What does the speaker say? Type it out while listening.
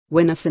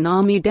when a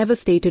tsunami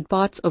devastated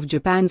parts of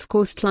Japan's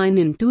coastline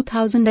in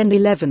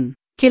 2011,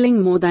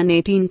 killing more than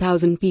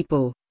 18,000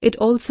 people. It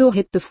also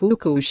hit the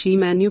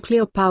Fukushima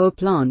nuclear power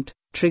plant,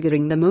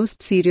 triggering the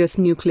most serious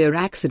nuclear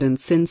accident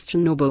since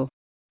Chernobyl.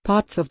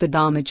 Parts of the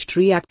damaged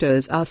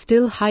reactors are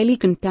still highly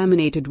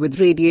contaminated with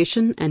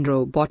radiation, and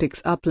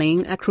robotics are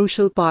playing a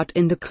crucial part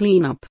in the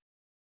cleanup.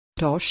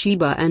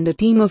 Toshiba and a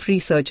team of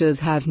researchers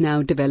have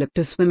now developed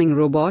a swimming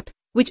robot,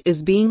 which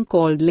is being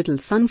called Little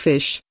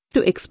Sunfish,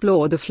 to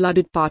explore the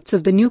flooded parts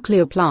of the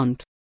nuclear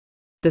plant.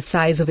 The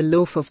size of a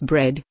loaf of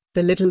bread,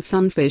 the Little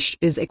Sunfish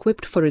is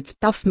equipped for its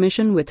tough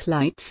mission with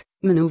lights,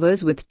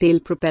 maneuvers with tail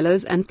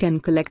propellers, and can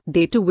collect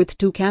data with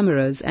 2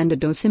 cameras and a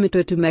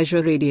dosimeter to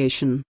measure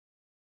radiation.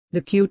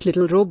 The cute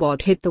little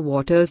robot hit the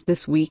waters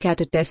this week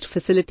at a test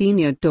facility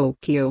near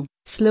Tokyo,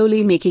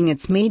 slowly making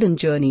its maiden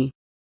journey.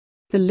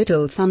 The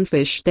Little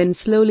Sunfish then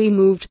slowly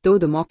moved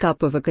toward the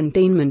mock-up of a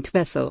containment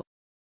vessel.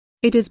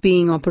 It is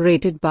being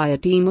operated by a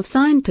team of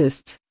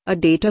scientists. A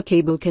data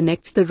cable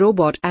connects the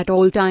robot at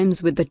all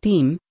times with the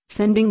team,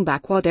 sending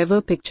back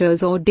whatever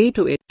pictures or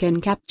data it can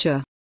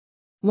capture.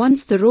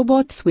 Once the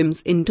robot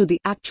swims into the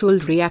actual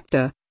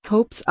reactor,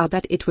 hopes are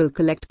that it will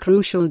collect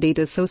crucial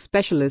data so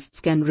specialists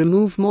can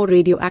remove more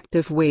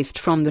radioactive waste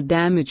from the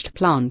damaged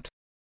plant.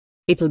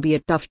 It'll be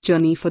a tough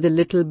journey for the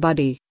little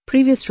buddy.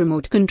 Previous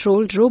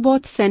remote-controlled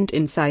robots sent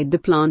inside the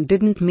plant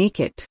didn't make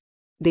it.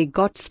 They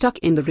got stuck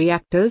in the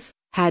reactors,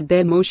 had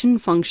their motion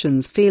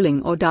functions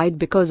failing, or died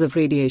because of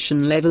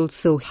radiation levels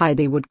so high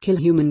they would kill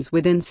humans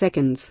within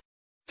seconds.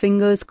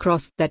 Fingers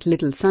crossed that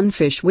Little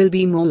Sunfish will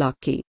be more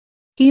lucky.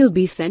 He'll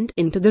be sent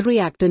into the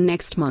reactor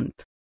next month.